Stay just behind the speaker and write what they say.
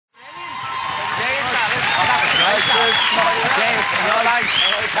Cheers. You're right.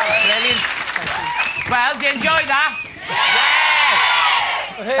 Brilliant. Well, did you enjoy that?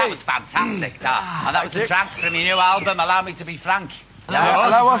 Yes. That was fantastic. And that was a track from your new album, Allow Me to Be Frank.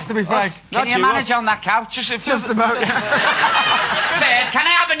 Allow us to be frank. Can you manage on that couch? Just about. Babe, can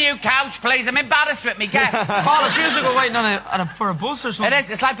I have a new couch, please? I'm embarrassed with me guests. Paul, it feels like we're waiting for a bus or something. It is.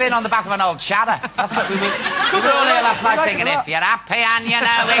 It's like being on the back of an old Chatter. That's what we were all here last night singing. If you're happy and you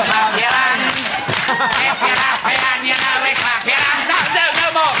know it, clap your hands. If you're happy and you know it, clap your hands.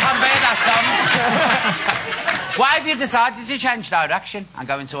 No more. Convey that song. Why have you decided to change direction and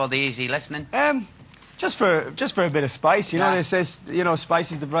go into all the easy listening? Just for a bit of spice, you know. They say, you know,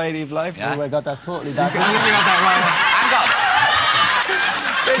 spice is the variety of life. Yeah. Oh, I got that totally. That. You got that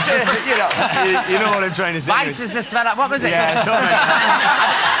right. You know what I'm trying to say. Spice is the smell. What was it? Yeah,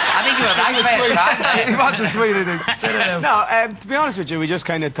 I think you were right first, right? He wants a sweet, I think. No, to be honest with you, we just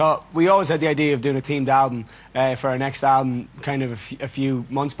kind of thought we always had the idea of doing a themed album for our next album, kind of a few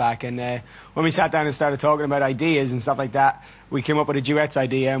months back, and when we sat down and started talking about ideas and stuff like that, we came up with a duets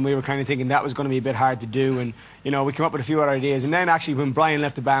idea, and we were kind of thinking that was going to be a bit hard to do, and you know, we came up with a few other ideas, and then actually when Brian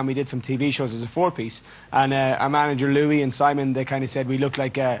left the band, we did some TV shows as a four-piece, and our manager Louis and Simon, they kind of said we looked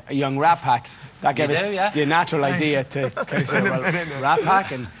like a young Rat Pack. That gave us the natural idea to kind of say, well, Rat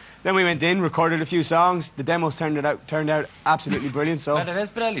Pack, and then we went in, recorded a few songs. The demos turned out absolutely brilliant. So but it is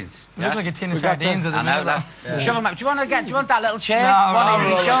brilliant. You look like a tin of sardines at the minute. Shove them up. Do you want that little chair? No, One of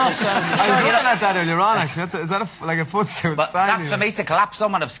you sure? I was looking at that earlier on, actually. Is that like a footstool? But that's for me to collapse.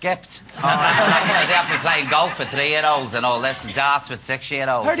 Someone have skipped. You know, they have me playing golf with 3-year-olds and all this, and darts with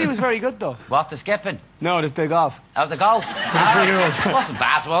 6-year-olds. Heard he was very good, though. What, the skipping? No, the golf. Oh, the golf. The 3-year-old. It wasn't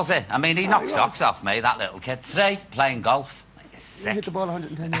bad, was it? I mean, he knocked socks off me, that little kid. 3, playing golf. Sick. He hit the ball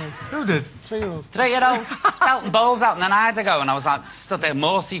 110 yards. Who did? 3-year-old. 3-year-olds. Belting balls out in an hour ago, and I was like, stood there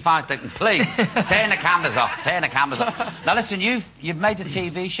mortified, thinking, please, turn the cameras off, turn the cameras off. Now, listen, you've made a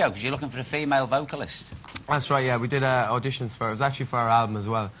TV show because you're looking for a female vocalist. That's right, yeah. We did auditions for it. It was actually for our album as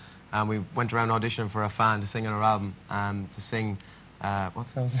well. And we went around auditioning for a fan to sing on our album, to sing...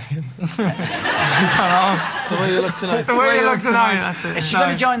 what's that name? The way you look tonight. The way you look tonight. Is she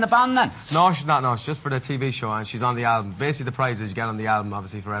going to join the band then? No, she's not. No, it's just for the TV show, and she's on the album. Basically, the prize is you get on the album,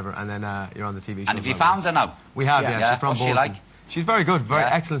 obviously, forever, and then you're on the TV show. And have you found her now? We have, yeah. She's from Bolton. What's she like? She's very good, very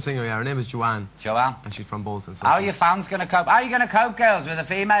excellent singer, yeah. Her name is Joanne. Joanne. And she's from Bolton. So how are your fans going to cope? How are you going to cope, girls, with a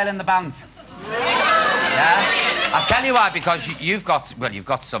female in the band? Yeah? I'll tell you why, because you've got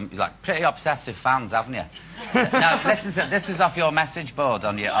some, like, pretty obsessive fans, haven't you? Now, listen to this. Is off your message board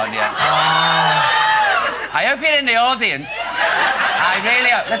on your... I hope you're in the audience. I really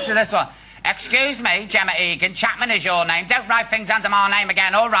hope. Listen to this one. Excuse me, Gemma Egan. Chapman is your name. Don't write things under my name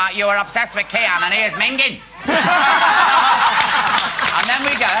again. All right, you are obsessed with Kian, and here's minging. And then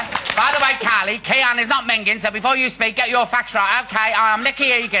we go. By the way, Carly, Kian is not minging, so before you speak, get your facts right. OK, I am Nicky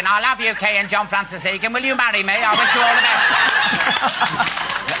Egan. I love you, Kian John Francis Egan. Will you marry me? I wish you all the best.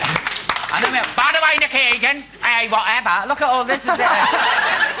 And then by the way, Nicky Egan, hey, whatever, look at all this.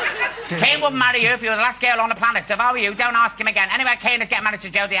 Kane wouldn't marry you if you were the last girl on the planet, so if I were you, don't ask him again. Anyway, Kane is getting married to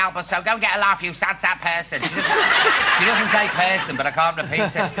Jodie Albert, so go and get a laugh, you sad, sad person. She doesn't say person, but I can't repeat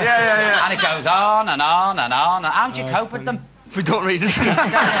this. Yeah. And it goes on and on and on. How'd you cope with them? We don't read it.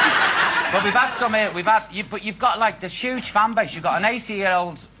 But we've had some here, but you've got, like, this huge fan base. You've got an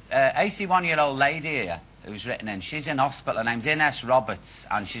 81-year-old lady here who's written in. She's in hospital. Her name's Ines Roberts,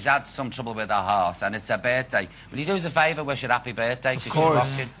 and she's had some trouble with her heart, and it's her birthday. Will you do us a favour, wish her happy birthday? Of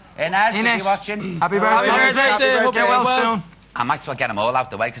course. She's watching. Ines, if you're watching... Happy birthday. Happy birthday. Hope you're well soon. I might as well get them all out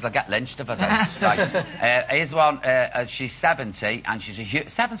the way, because I'll get lynched if I don't. Right. Here's one. She's 70, and she's a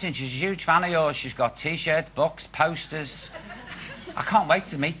huge fan of yours. She's got T-shirts, books, posters... I can't wait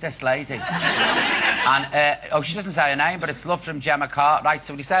to meet this lady. And, oh, she doesn't say her name, but it's love from Gemma Cartwright.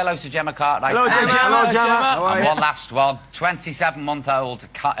 So will you say hello to Gemma Cartwright? Hello, Gemma. Hello, Gemma. And one last one. 27-month-old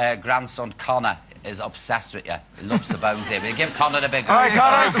grandson Connor is obsessed with you. He loves the bones here. Will you give Connor a big... All right,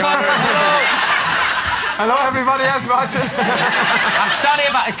 Connor. Hello, everybody else watching. I'm sorry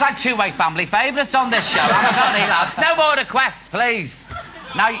about... It's like two-way family favourites on this show. I'm sorry, lads. No more requests, please.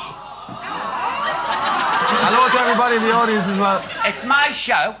 Now... Hello to everybody in the audience as well. It's my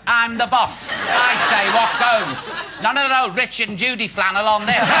show. I'm the boss. I say what goes. None of those Richard and Judy flannel on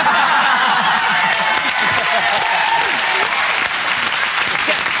this.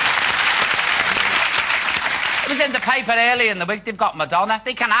 It was in the paper earlier in the week. They've got Madonna.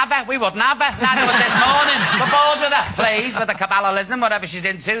 They can have her. We wouldn't have her. Neither would this morning. We're bored with her. Please, with the cabalism, whatever she's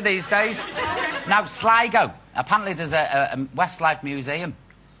into these days. Now, Sligo. Apparently there's a Westlife museum.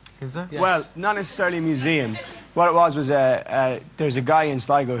 Is there? Yes. Well, not necessarily a museum, What it was there's a guy in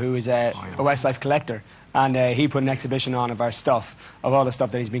Sligo who is a Westlife collector, and he put an exhibition on of our stuff, of all the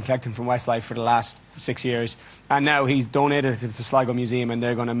stuff that he's been collecting from Westlife for the last 6 years, and now he's donated it to the Sligo Museum, and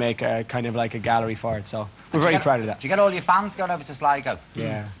they're going to make a kind of like a gallery for it. So we're very proud of that. Do you get all your fans going over to Sligo?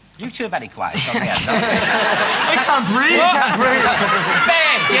 Yeah. You two are very quiet on the end. I can't breathe.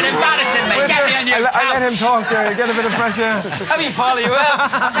 Babes, you're embarrassing me. Get me on your couch. I let him talk there, get a bit of fresh air. How are you, Paul? Are you well?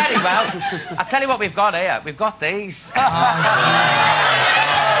 Very well. I'll tell you what we've got here. We've got these. Do you know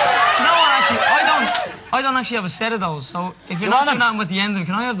what, actually? I don't actually have a set of those, so if you're not doing nothing with the end of them,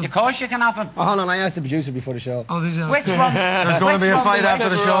 can I have them? Of course you can have them. Oh, hold on, I asked the producer before the show. Oh, did you? Which ones? There's going to be a fight after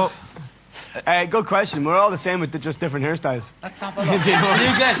the show. Good question. We're all the same with just different hairstyles. Let's have a look. You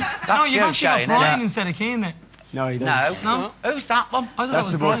guess. No, you've actually Shane, got Brian yeah. instead of Keane there. No, he doesn't. No. Who's that one? I thought That's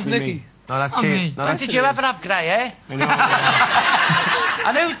that supposed was to be Brian. me. No, that's Not Kate. me. No, When did you ever have grey hair? I know.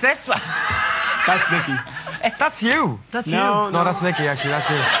 And who's this one? That's Nicky. That's you. That's No, you. No, that's Nicky, actually, that's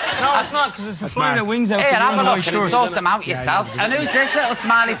you. No, it's not, because it's flying Mark. the wings out. Here, have a the look white and shorts. sort them out yourself. And who's this little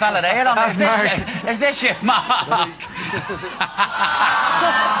smiley fella there? That's Mark. Is this you, Mark?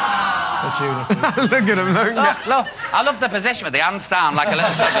 That's you. That's me. Look at him, look. Look, I love the position with the hands down like a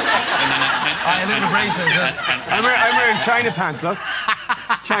little second. A little bracelet. I'm wearing China pants, look.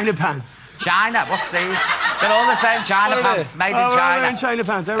 China pants. China, what's these? They're all the same China What are pants, they? made in Oh, we're China. wearing China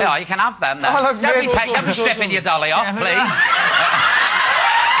pants. Yeah, you can have them then. Oh, look, don't be mate. stripping your dolly off, look at please.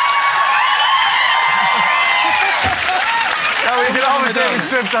 No, we can always say we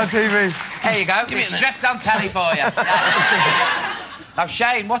stripped on TV. There you go. It's stripped on telly for you. Yeah. Now,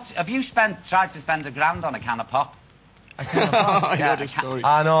 Shane, have you tried to spend £1,000 on a can of pop? I know this story.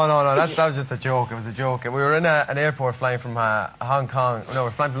 No, that was just a joke. It was a joke. We were in an airport flying from Hong Kong. No, we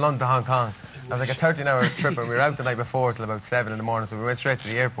were flying from London to Hong Kong. It was like a 13-hour trip, and we were out the night before till about 7 in the morning, so we went straight to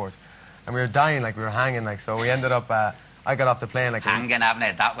the airport. And we were dying, like we were hanging, like, so we ended up... I got off the plane like... Hanging, haven't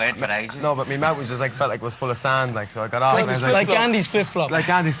heard that word for ages. No, but my mouth was just like, felt like it was full of sand, like, so I got off and I was Like Andy's flip-flop. like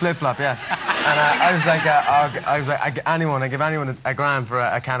Andy's flip-flop, yeah. And I was like, I give anyone £1,000 for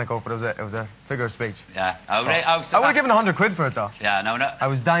a can of Coke, but it was a figure of speech. Yeah. Oh, really? Oh, so I would have given £100 for it, though. Yeah, no. I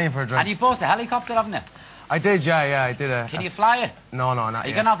was dying for a drink. And you bought a helicopter, haven't you? I did, yeah, I did a... Can you fly it? No, not You're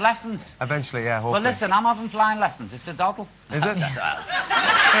yet. going to have lessons? Eventually, yeah, hopefully. Well, listen, I'm having flying lessons. It's a doddle. Is it? You can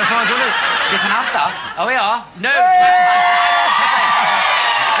have that. Oh, we are? No.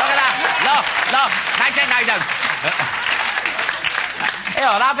 Look at that. Look. Take no notes. Here,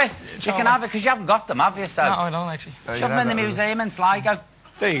 I'll have it. You can have it, because you haven't got them, have you? So No, I don't actually. shove them in the museum in Sligo.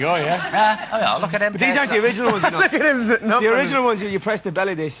 There you go, yeah. Oh, yeah, look at him. But these aren't the original ones, you know. Look at him sitting up. The original ones, you press the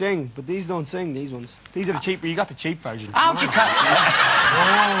belly, they sing. But these don't sing, these ones. These are the cheap... You got the cheap version. How'd you cut?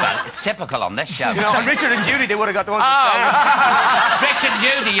 Well, it's typical on this show. You know, on Richard and Judy, they would have got the ones that sang. Richard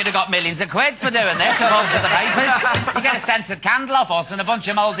Judy, you'd have got millions of quid for doing this, according to the papers. You get a scented candle off us and a bunch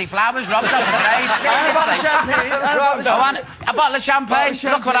of mouldy flowers rubbed off the grapes. And a bottle of champagne. A bottle of champagne. Bottle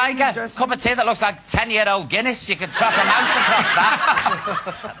of Look what I get. champagne. Cup of tea that looks like 10-year-old Guinness. You could trot a mouse across that.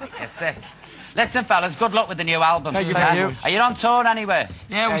 You're sick. Listen, fellas, good luck with the new album. Thank you very much. Are you on tour anywhere?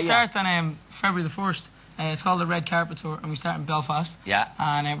 Yeah, we Yeah. start on February the 1st. It's called the Red Carpet Tour, and we start in Belfast. Yeah.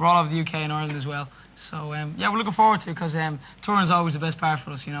 And we're all over the UK and Ireland as well. So, yeah, we're looking forward to it, because touring is always the best part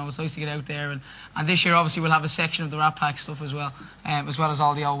for us, you know. It's nice to get out there. And this year, obviously, we'll have a section of the Rat Pack stuff as well as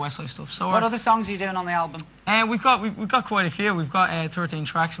all the old Westlife stuff. So What other songs are you doing on the album? we've got quite a few. We've got 13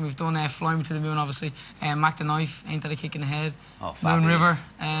 tracks, and we've done Fly Me to the Moon, obviously. Mac the Knife, Ain't That a Kick in the Head. Oh, Moon fabulous.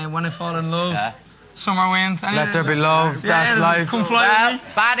 River, When I Fall in Love. Yeah. Summer Wind. Let There Be Love, That's Life. Come Fly Well, With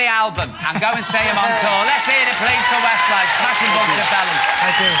Me. buy the album and go and see him on tour. Let's hear it, please, for Westlife. Smashing bunch of fellas.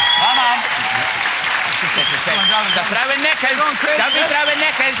 Thank you. Come on. This is it. They're throwing knickers. Don't be throwing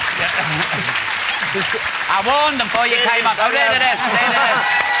knickers. I warned them before you came up. Oh, there it is.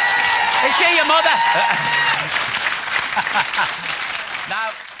 Is she your mother?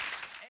 Now...